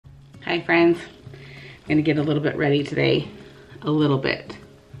Hi friends, I'm gonna get a little bit ready today. A little bit.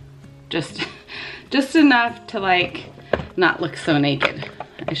 Just enough to like not look so naked,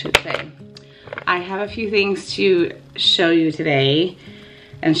 I should say. I have a few things to show you today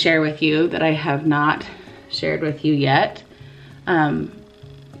and share with you that I have not shared with you yet.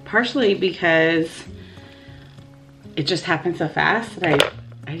 Partially because it just happened so fast that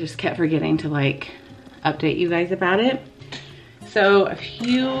I just kept forgetting to like update you guys about it. So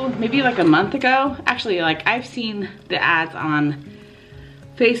maybe like a month ago, actually, like I've seen the ads on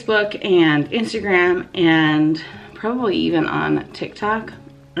Facebook and Instagram and probably even on TikTok.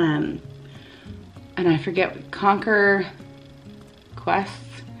 And I forget, Conqueror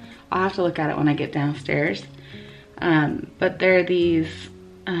quests. I'll have to look at it when I get downstairs. But there are these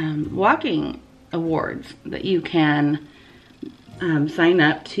walking awards that you can sign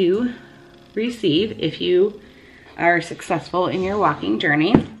up to receive if you are successful in your walking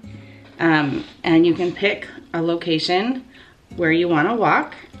journey. And you can pick a location where you want to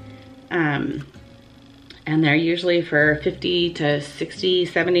walk. And they're usually for 50 to 60,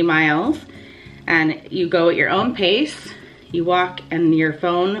 70 miles. And you go at your own pace. You walk and your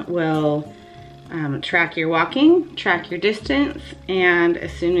phone will track your walking, track your distance, and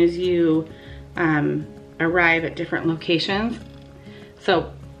as soon as you arrive at different locations.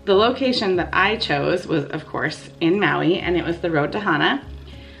 So the location that I chose was, of course, in Maui, and it was the Road to Hana.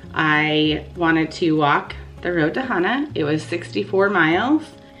 I wanted to walk the Road to Hana. It was 64 miles.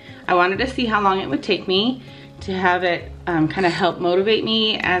 I wanted to see how long it would take me to have it kind of help motivate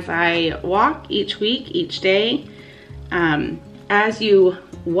me as I walk each week, each day. As you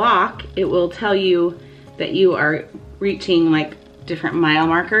walk, it will tell you that you are reaching like different mile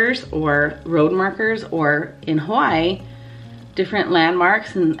markers or road markers, or in Hawaii, different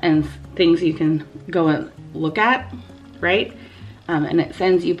landmarks and things you can go and look at, right? And it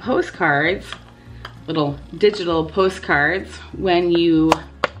sends you postcards, little digital postcards, when you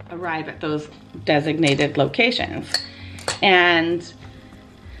arrive at those designated locations. And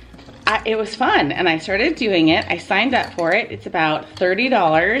it was fun, and I started doing it. I signed up for it. It's about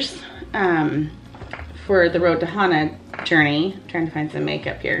 $30 for the Road to Hana journey. I'm trying to find some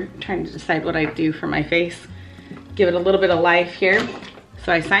makeup here. I'm trying to decide what I do for my face. Give it a little bit of life here.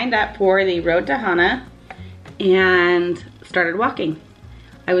 So I signed up for the Road to Hana and started walking.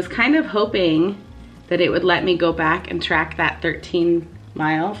 I was kind of hoping that it would let me go back and track that 13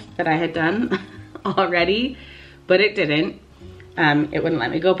 miles that I had done already, but it didn't. It wouldn't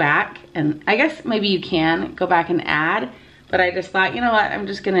let me go back, and I guess maybe you can go back and add, but I just thought, you know what, I'm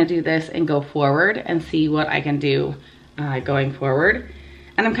just gonna do this and go forward and see what I can do going forward.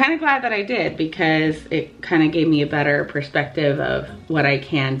 And I'm kind of glad that I did, because it kind of gave me a better perspective of what I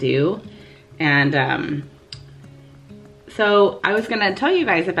can do. And so I was gonna tell you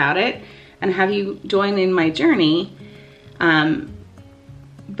guys about it and have you join in my journey. And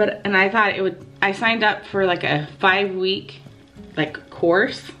I thought I signed up for like a 5-week like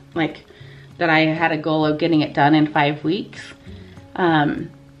course, like that I had a goal of getting it done in 5 weeks. And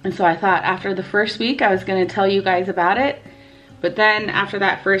so I thought after the first week I was gonna tell you guys about it. But then after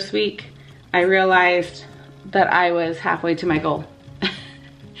that first week, I realized that I was halfway to my goal.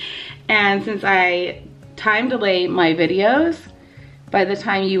 And since I time delay my videos, by the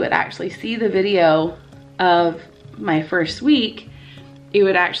time you would actually see the video of my first week, it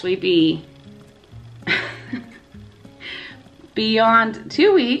would actually be beyond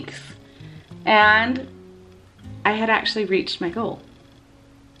 2 weeks, and I had actually reached my goal.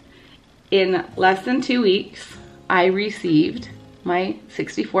 In less than 2 weeks, I received my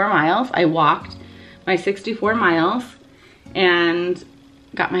 64 miles. I walked my 64 miles and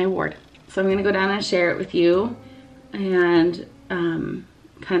got my award. So I'm gonna go down and share it with you and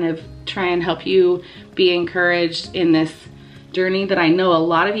kind of try and help you be encouraged in this journey that I know a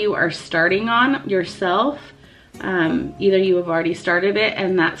lot of you are starting on yourself. Either you have already started it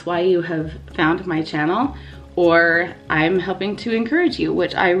and that's why you have found my channel, or I'm helping to encourage you,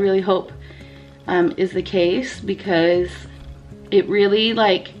 which I really hope is the case, because it really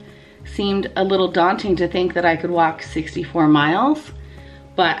like seemed a little daunting to think that I could walk 64 miles,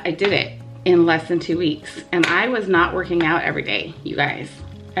 but I did it in less than 2 weeks. And I was not working out every day, you guys.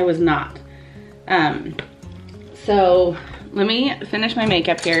 I was not. So let me finish my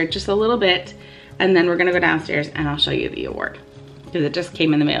makeup here just a little bit, and then we're gonna go downstairs and I'll show you the award, because it just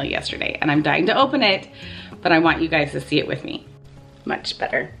came in the mail yesterday and I'm dying to open it, but I want you guys to see it with me. Much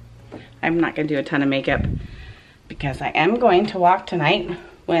better. I'm not gonna do a ton of makeup because I am going to walk tonight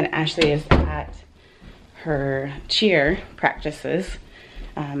when Ashley is at her cheer practices.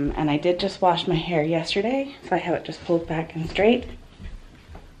 And I did just wash my hair yesterday, so I have it just pulled back and straight.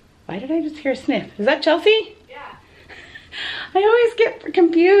 Why did I just hear a sniff? Is that Chelsea? Yeah. I always get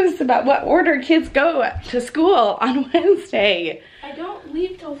confused about what order kids go to school on Wednesday. I don't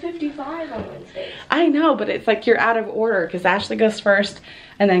leave till 55 on Wednesdays. I know, but it's like you're out of order because Ashley goes first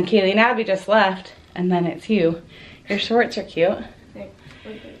and then Kaylee and Abby just left and then it's you. Your shorts are cute. Thanks.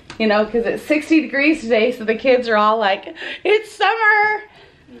 Okay. You know, because it's 60 degrees today, so the kids are all like, it's summer.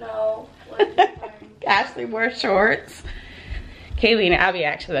 No. Ashley wore shorts. Kaylee and Abby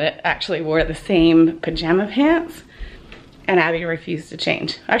actually wore the same pajama pants, and Abby refused to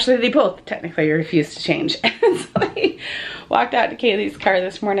change. Actually, they both technically refused to change. And so they walked out to Kaylee's car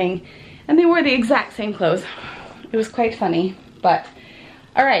this morning, and they wore the exact same clothes. It was quite funny, but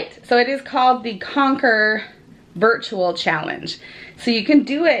all right. So it is called the Conqueror Virtual Challenge. So you can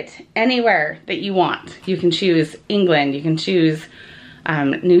do it anywhere that you want. You can choose England, you can choose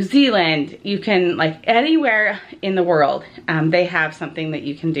New Zealand, you can, like, anywhere in the world, they have something that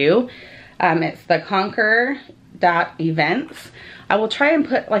you can do. It's the Conqueror.events. I will try and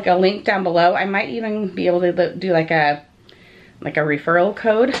put like a link down below. I might even be able to do like a referral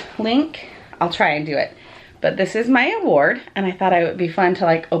code link. I'll try and do it. But this is my award, and I thought it would be fun to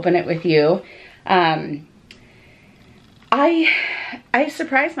like open it with you. I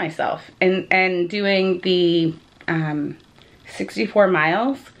surprised myself in doing the 64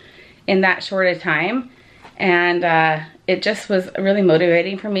 miles in that short a time, and it just was really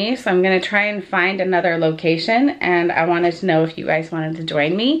motivating for me. So I'm gonna try and find another location, and I wanted to know if you guys wanted to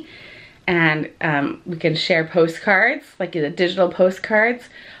join me, and we can share postcards, like the digital postcards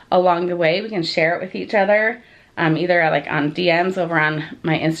along the way. We can share it with each other, either like on DMs over on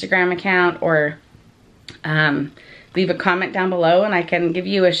my Instagram account, or leave a comment down below and I can give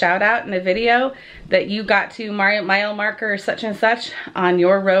you a shout out in a video that you got to mile marker such and such on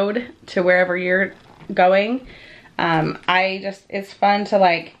your road to wherever you're going. It's fun to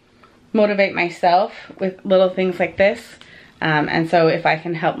like motivate myself with little things like this. And so if I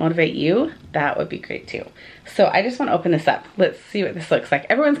can help motivate you, that would be great too. So I just want to open this up. Let's see what this looks like.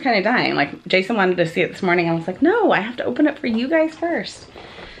 Everyone's kind of dying. Like Jason wanted to see it this morning. I was like, no, I have to open it for you guys first.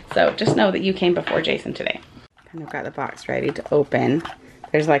 So just know that you came before Jason today. Kind of got the box ready to open.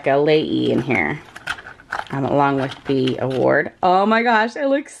 There's like a layie in here, along with the award. Oh my gosh, it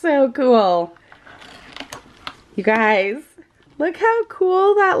looks so cool. You guys, look how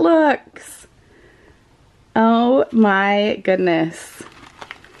cool that looks. Oh my goodness.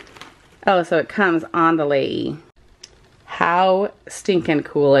 Oh, so it comes on the layie. How stinking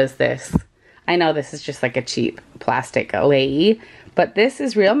cool is this? I know this is just like a cheap plastic layie, but this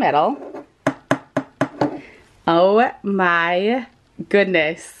is real metal. Oh my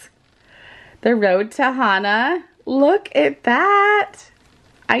goodness. The road to Hana. Look at that.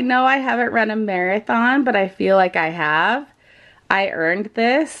 I know I haven't run a marathon, but I feel like I have. I earned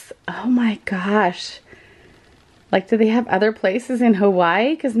this. Oh my gosh. Like, do they have other places in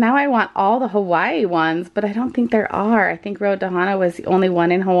Hawaii? Because now I want all the Hawaii ones, but I don't think there are. I think Road to Hana was the only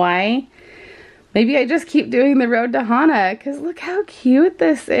one in Hawaii. Maybe I just keep doing the Road to Hana, because look how cute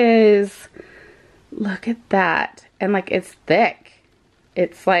this is. Look at that. And like, it's thick.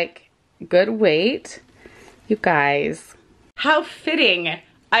 It's like good weight. You guys. How fitting.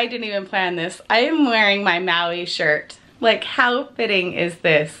 I didn't even plan this. I am wearing my Maui shirt. Like, how fitting is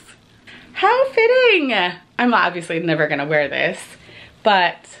this? How fitting. I'm obviously never gonna wear this,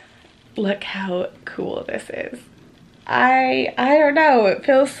 but look how cool this is. I don't know, it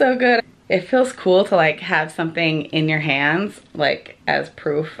feels so good. It feels cool to like have something in your hands, like as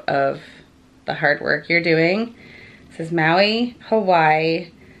proof of the hard work you're doing. It says Maui, Hawaii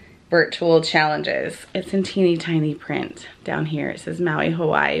Virtual Challenges. It's in teeny tiny print. Down here it says Maui,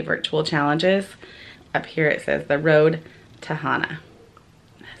 Hawaii Virtual Challenges. Up here it says the Road to Hana.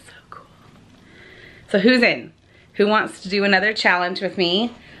 That's so cool. So who's in? Who wants to do another challenge with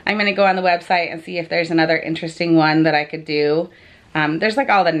me? I'm gonna go on the website and see if there's another interesting one that I could do. There's like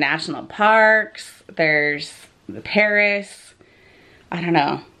all the national parks. There's the Paris. I don't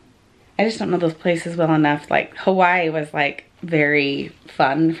know. I just don't know those places well enough. Like Hawaii was like very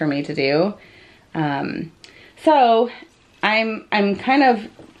fun for me to do. So I'm kind of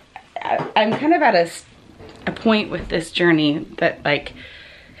at a point with this journey that like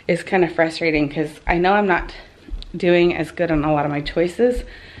is kind of frustrating, because I know I'm not doing as good on a lot of my choices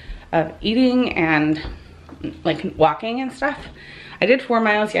of eating and like walking and stuff. I did 4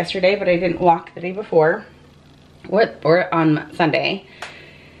 miles yesterday, but I didn't walk the day before or on Sunday.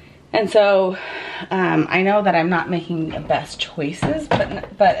 And so I know that I'm not making the best choices, but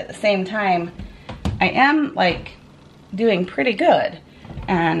at the same time, I am like doing pretty good,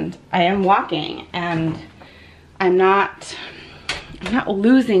 and I am walking, and I'm not I'm not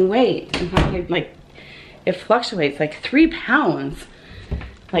losing weight. In fact, like, it fluctuates like 3 pounds,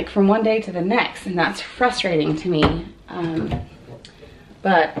 like from one day to the next, and that's frustrating to me.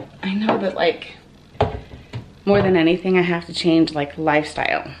 But I know that, like, more than anything, I have to change like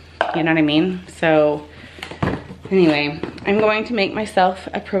lifestyle. You know what I mean? So anyway, I'm going to make myself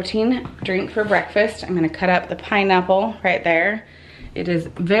a protein drink for breakfast. I'm gonna cut up the pineapple right there. It is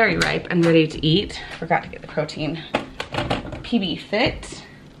very ripe and ready to eat. Forgot to get the protein PB Fit.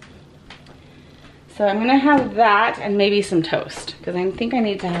 So I'm gonna have that and maybe some toast because I think I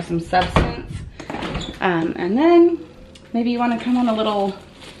need to have some substance. And then maybe you wanna come on a little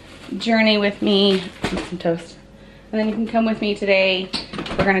journey with me with some toast. And then you can come with me today.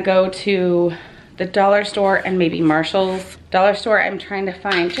 We're gonna go to the dollar store and maybe Marshall's. Dollar store, I'm trying to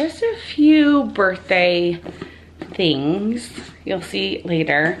find just a few birthday things. You'll see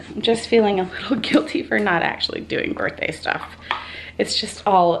later. I'm just feeling a little guilty for not actually doing birthday stuff. It's just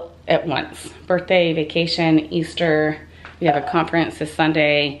all at once. Birthday, vacation, Easter. We have a conference this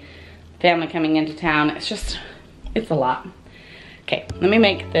Sunday. Family coming into town. It's a lot. Okay, let me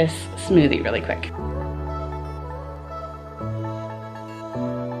make this smoothie really quick.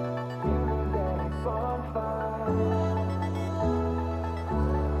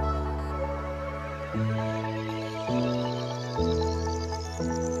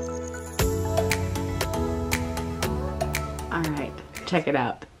 All right, check it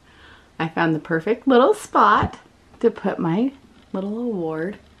out. I found the perfect little spot to put my little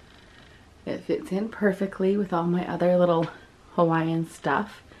award. It fits in perfectly with all my other little Hawaiian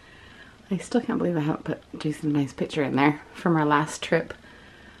stuff. I still can't believe I haven't put Jason's nice picture in there from our last trip,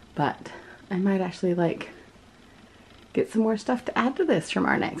 but I might actually like get some more stuff to add to this from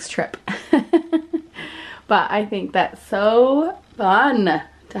our next trip. But I think that's so fun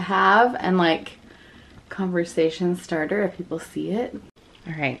to have and like conversation starter if people see it.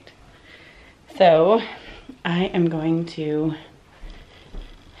 All right, so I am going to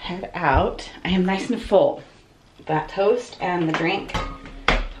head out. I am nice and full. That toast and the drink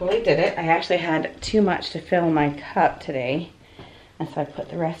totally did it. I actually had too much to fill my cup today, and so I put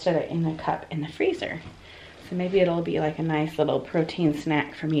the rest of it in the cup in the freezer. So maybe it'll be like a nice little protein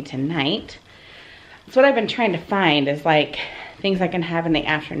snack for me tonight. That's what I've been trying to find, is like things I can have in the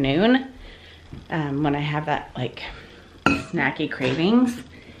afternoon when I have that like snacky cravings.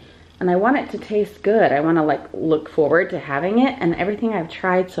 And I want it to taste good. I want to like look forward to having it, and everything I've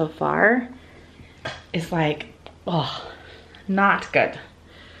tried so far is like, oh, not good.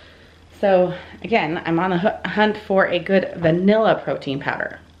 So again, I'm on the hunt for a good vanilla protein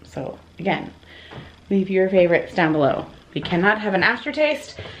powder. So again, leave your favorites down below. They cannot have an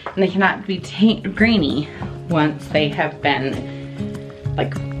aftertaste, and they cannot be grainy once they have been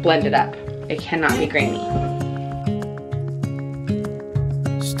like blended up. They cannot be grainy.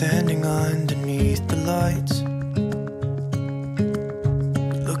 Standing underneath the lights,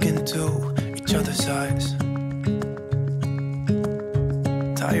 look into each other's eyes.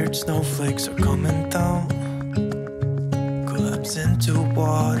 Tired snowflakes are coming down, collapse into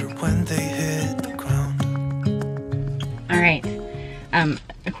water when they hit the ground. All right,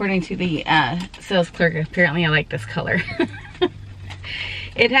 according to the sales clerk, apparently I like this color.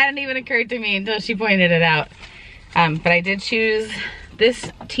 It hadn't even occurred to me until she pointed it out. But I did choose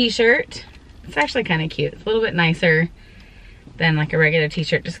this t-shirt. It's actually kind of cute. It's a little bit nicer than like a regular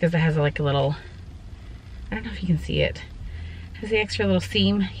t-shirt, just because it has like a little, I don't know if you can see it. It has the extra little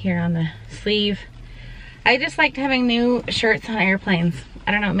seam here on the sleeve. I just liked having new shirts on airplanes.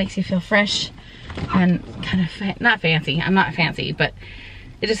 I don't know, it makes you feel fresh and kind of, not fancy. I'm not fancy, but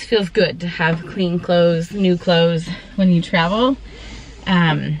it just feels good to have clean clothes, new clothes when you travel.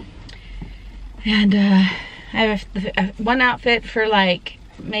 I have one outfit for like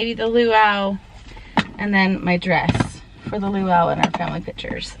maybe the luau, and then my dress for the luau and our family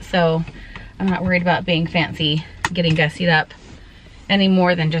pictures. So I'm not worried about being fancy, getting gussied up any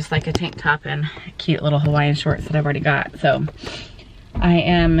more than just like a tank top and cute little Hawaiian shorts that I've already got. So I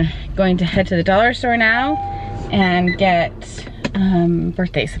am going to head to the dollar store now and get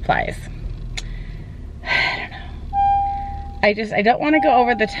birthday supplies. I don't know. I don't want to go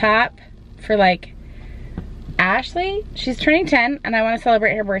over the top for like Ashley. She's turning 10 and I want to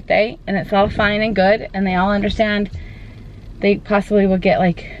celebrate her birthday, and it's all fine and good, and they all understand they possibly will get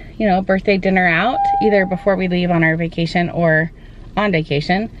like, you know, birthday dinner out either before we leave on our vacation or on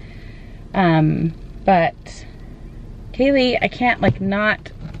vacation. But Kaylee, I can't like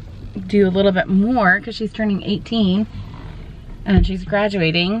not do a little bit more because she's turning 18 and she's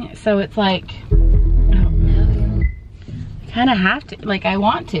graduating. So it's like, I kind of have to, like I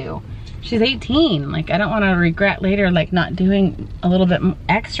want to. she's 18. Like, I don't want to regret later, like, not doing a little bit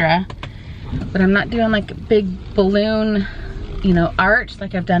extra. But I'm not doing like a big balloon, you know, arch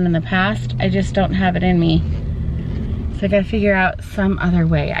like I've done in the past. I just don't have it in me. So I gotta figure out some other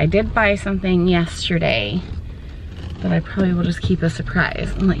way. I did buy something yesterday, but I probably will just keep a surprise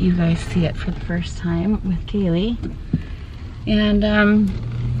and let you guys see it for the first time with Kaylee. And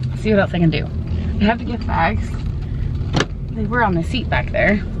see what else I can do. I have the gift bags. They were on the seat back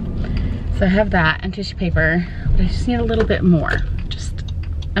there. So I have that and tissue paper, but I just need a little bit more.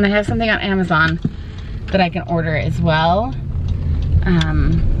 And I have something on Amazon that I can order as well.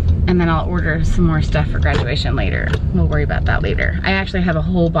 And then I'll order some more stuff for graduation later. We'll worry about that later. I actually have a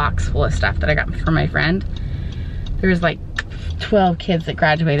whole box full of stuff that I got from my friend. There's like 12 kids that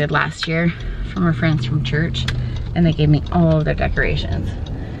graduated last year from our friends from church, and they gave me all of their decorations.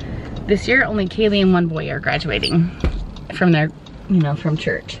 This year, only Kaylee and one boy are graduating from their, you know, from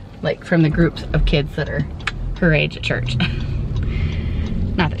church. Like from the groups of kids that are her age at church.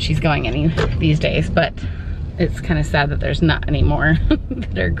 Not that she's going any these days, but it's kind of sad that there's not any more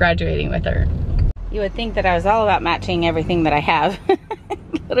that are graduating with her. You would think that I was all about matching everything that I have.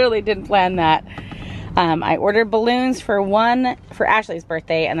 Literally didn't plan that. I ordered balloons for Ashley's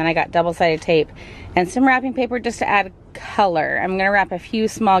birthday, and then I got double-sided tape and some wrapping paper just to add color. I'm gonna wrap a few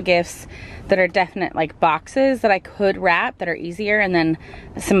small gifts that are definite like boxes that I could wrap that are easier, and then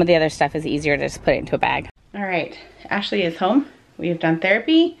some of the other stuff is easier to just put it into a bag. All right, Ashley is home. We have done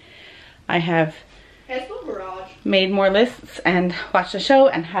therapy. I have made more lists and watched a show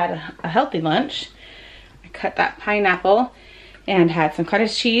and had a healthy lunch. I cut that pineapple and had some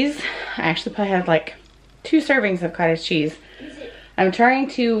cottage cheese. I actually probably had like 2 servings of cottage cheese. I'm trying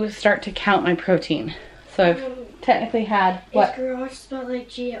to start to count my protein. So I've technically had what? Is garage spelled like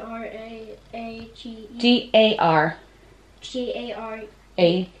G-R-A-A-G-E? G-A-R. G-A-R-A-G-E.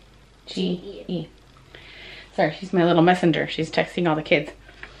 Sorry, she's my little messenger. She's texting all the kids.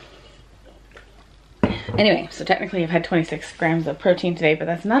 Anyway, so technically I've had 26 grams of protein today, but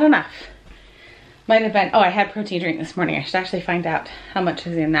that's not enough. Might have been, oh, I had protein drink this morning. I should actually find out how much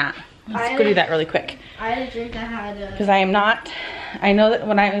is in that. Let's go do that really quick. I had a drink that had because I am not, I know that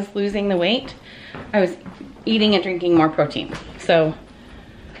when I was losing the weight, I was eating and drinking more protein. So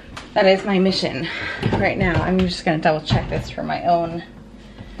that is my mission right now. I'm just gonna double check this for my own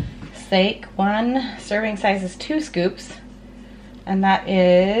sake. 1 serving size is 2 scoops, and that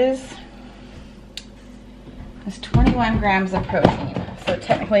is 21 grams of protein. So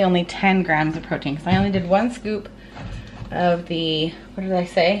technically only 10 grams of protein, because I only did 1 scoop of the, what did I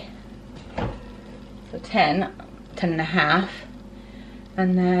say? So 10 and a half.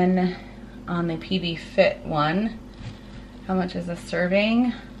 And then on the PB Fit one, how much is a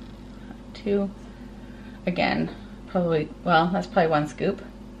serving? 2. Again, probably, well, that's probably 1 scoop.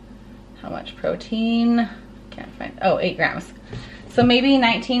 How much protein? Can't find, oh, 8 grams. So maybe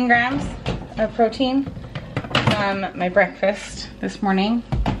 19 grams of protein from my breakfast this morning.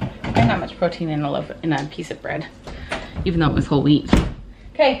 And not much protein in a loaf, in a piece of bread, even though it was whole wheat.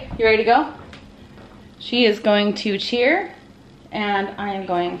 Okay, you ready to go? She is going to cheer, and I am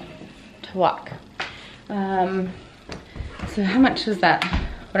going to walk. So how much was that?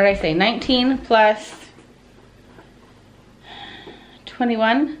 What did I say? 19 plus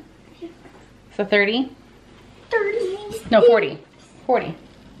 21? So 30? 30. No, 40. 40.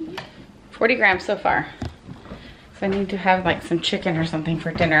 40 grams so far. So I need to have like some chicken or something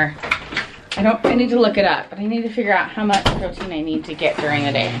for dinner. I need to look it up, but I need to figure out how much protein I need to get during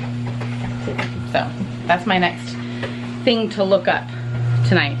the day. So that's my next thing to look up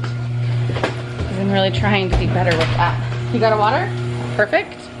tonight. Because I'm really trying to be better with that. You got a water?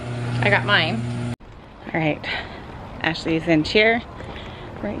 Perfect. I got mine. All right, Ashley's in cheer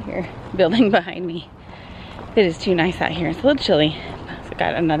right here, building behind me. It is too nice out here. It's a little chilly. So I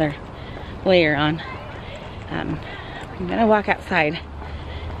got another layer on. I'm gonna walk outside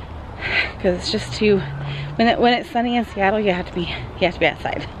because it's just too, when it's sunny in Seattle, you have to be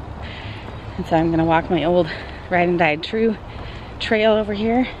outside. And so I'm gonna walk my old ride and die true trail over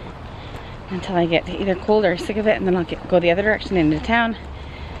here until I get either cold or sick of it, and then I'll go the other direction into town,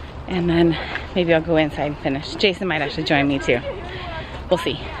 and then maybe I'll go inside and finish. Jason might actually join me too. We'll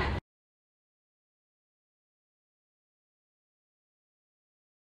see.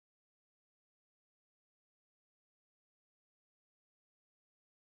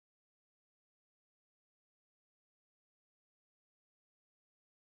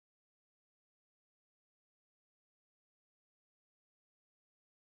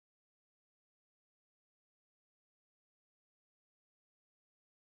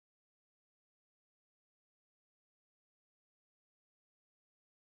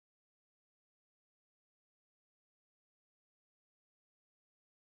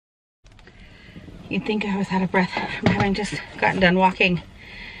 You'd think I was out of breath from having just gotten done walking.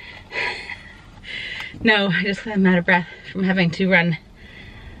 No, I just am out of breath from having to run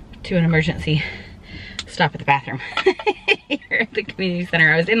to an emergency stop at the bathroom here at the community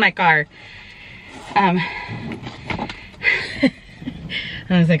center. I was in my car. I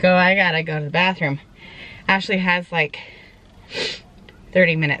was like, oh, I gotta go to the bathroom. Ashley has like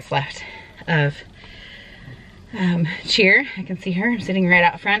 30 minutes left of cheer. I can see her. I'm sitting right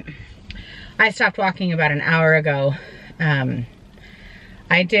out front. I stopped walking about an hour ago. I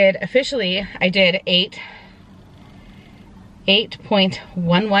did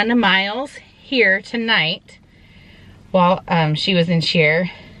 8.11 miles here tonight while she was in cheer.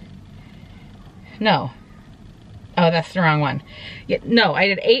 No. Oh, that's the wrong one. Yeah, no, I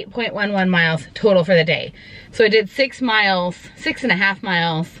did 8.11 miles total for the day. So I did 6.5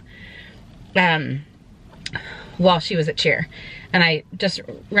 miles while she was at cheer. And I just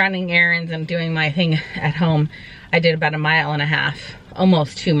running errands and doing my thing at home, I did about 1.5 miles,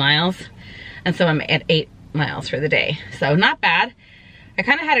 almost 2 miles. And so I'm at 8 miles for the day. So not bad. I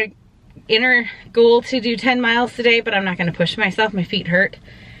kind of had an inner goal to do 10 miles today, but I'm not going to push myself. My feet hurt.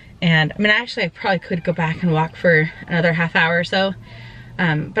 And I mean, actually I probably could go back and walk for another half hour or so.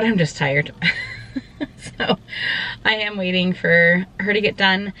 But I'm just tired. So I am waiting for her to get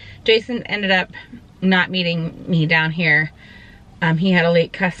done. Jason ended up not meeting me down here. He had a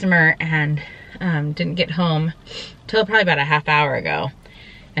late customer and didn't get home till probably about a half hour ago.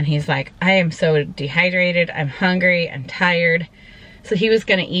 And he's like, I am so dehydrated, I'm hungry, I'm tired. So he was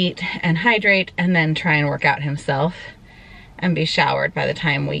gonna eat and hydrate and then try and work out himself and be showered by the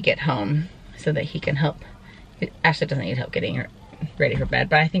time we get home so that he can help. Ashley doesn't need help getting ready for bed,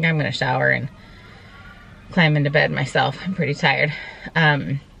 but I think I'm gonna shower and climb into bed myself. I'm pretty tired.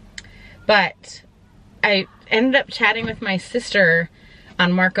 But I ended up chatting with my sister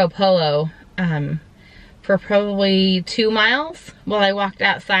on Marco Polo for probably 2 miles while I walked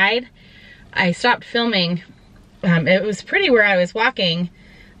outside. I stopped filming. It was pretty where I was walking,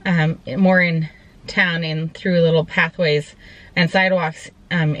 more in town and through little pathways and sidewalks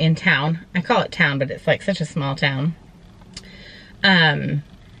in town. I call it town, but it's like such a small town.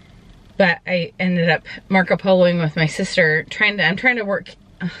 But I ended up Marco Poloing with my sister. I'm trying to work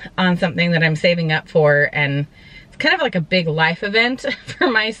on something that I'm saving up for, and it's kind of like a big life event for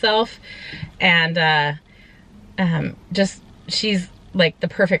myself. And just she's like the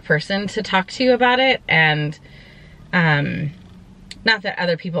perfect person to talk to about it. And not that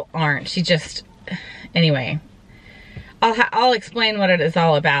other people aren't. She just, anyway, I'll explain what it is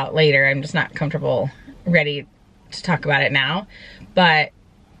all about later. I'm just not ready to talk about it now. But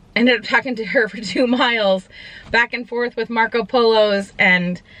I ended up talking to her for 2 miles back and forth with Marco Polos,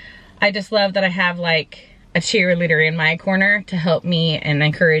 and I just love that I have like a cheerleader in my corner to help me and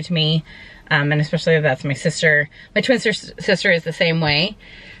encourage me, and especially if that's my sister. My twin sister is the same way.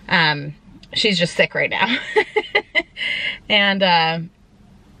 She's just sick right now. And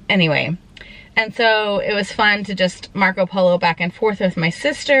anyway, and so it was fun to just Marco Polo back and forth with my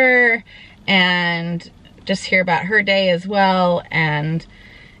sister and just hear about her day as well and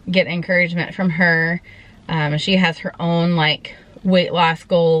get encouragement from her. She has her own like weight loss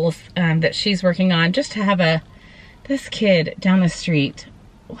goals that she's working on, just to have this kid down the street.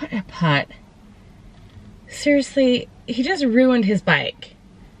 What a putt. Seriously, he just ruined his bike.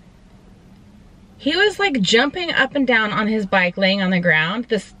 He was like jumping up and down on his bike, laying on the ground.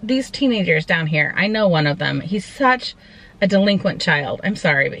 These teenagers down here, I know one of them. He's such a delinquent child. I'm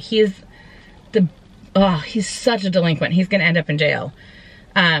sorry, but he's such a delinquent. He's gonna end up in jail.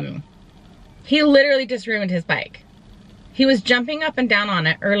 He literally just ruined his bike. He was jumping up and down on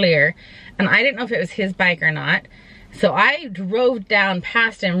it earlier, and I didn't know if it was his bike or not. So I drove down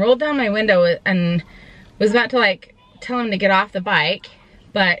past him, rolled down my window, and was about to like tell him to get off the bike,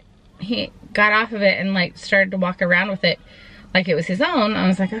 but he got off of it and like started to walk around with it like it was his own. I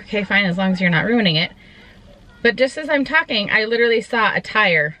was like, okay, fine, as long as you're not ruining it. But just as I'm talking, I literally saw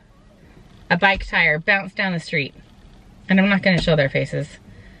a bike tire bounce down the street. And I'm not gonna show their faces.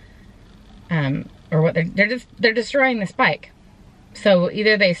 Or what they're destroying this bike. So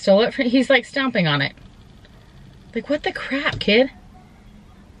either they stole it from, he's like stomping on it. Like, what the crap, kid?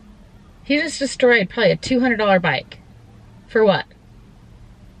 He just destroyed probably a $200 bike. For what?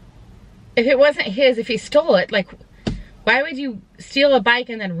 If it wasn't his, if he stole it, like, why would you steal a bike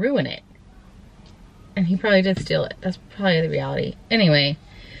and then ruin it? And he probably did steal it. That's probably the reality. Anyway,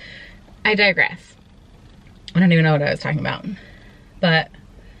 I digress. I don't even know what I was talking about. But,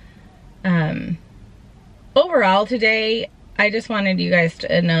 overall today, I just wanted you guys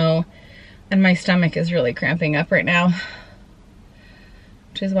to know, and my stomach is really cramping up right now.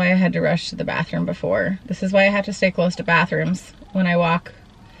 which is why I had to rush to the bathroom before. This is why I have to stay close to bathrooms when I walk,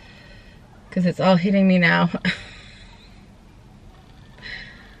 because it's all hitting me now.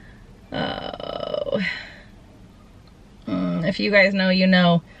 Oh. If you guys know, you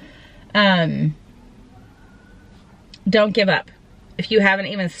know. Don't give up. If you haven't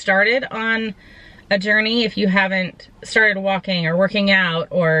even started on a journey, if you haven't started walking or working out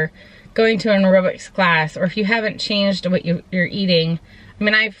or going to an aerobics class, or if you haven't changed what you're eating, I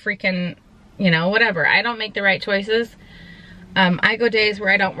mean, I freaking, you know, whatever. I don't make the right choices. I go days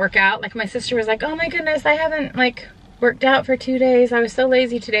where I don't work out. Like my sister was like, oh my goodness, I haven't like worked out for 2 days. I was so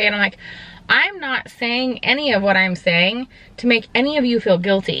lazy today. And I'm like, I'm not saying any of what I'm saying to make any of you feel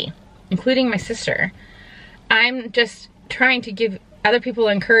guilty, including my sister. I'm just trying to give other people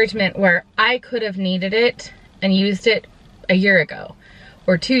encouragement where I could have needed it and used it a year ago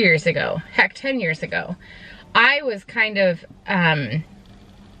or 2 years ago, heck, 10 years ago. I was kind of,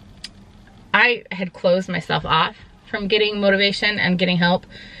 I had closed myself off from getting motivation and getting help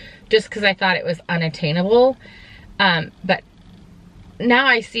just because I thought it was unattainable. But now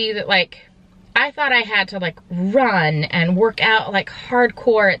I see that, like, I thought I had to like run and work out like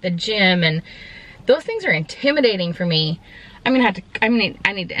hardcore at the gym, and those things are intimidating for me. I'm gonna have to, I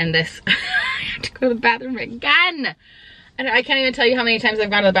need to end this. I have to go to the bathroom again. And I can't even tell you how many times I've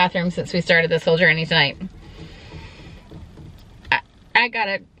gone to the bathroom since we started this whole journey tonight. I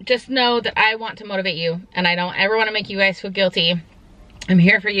gotta just know that I want to motivate you, and I don't ever want to make you guys feel guilty. I'm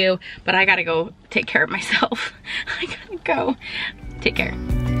here for you, but I gotta go take care of myself. I gotta go. Take care.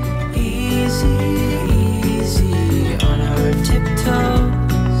 Easy, easy on our tiptoes.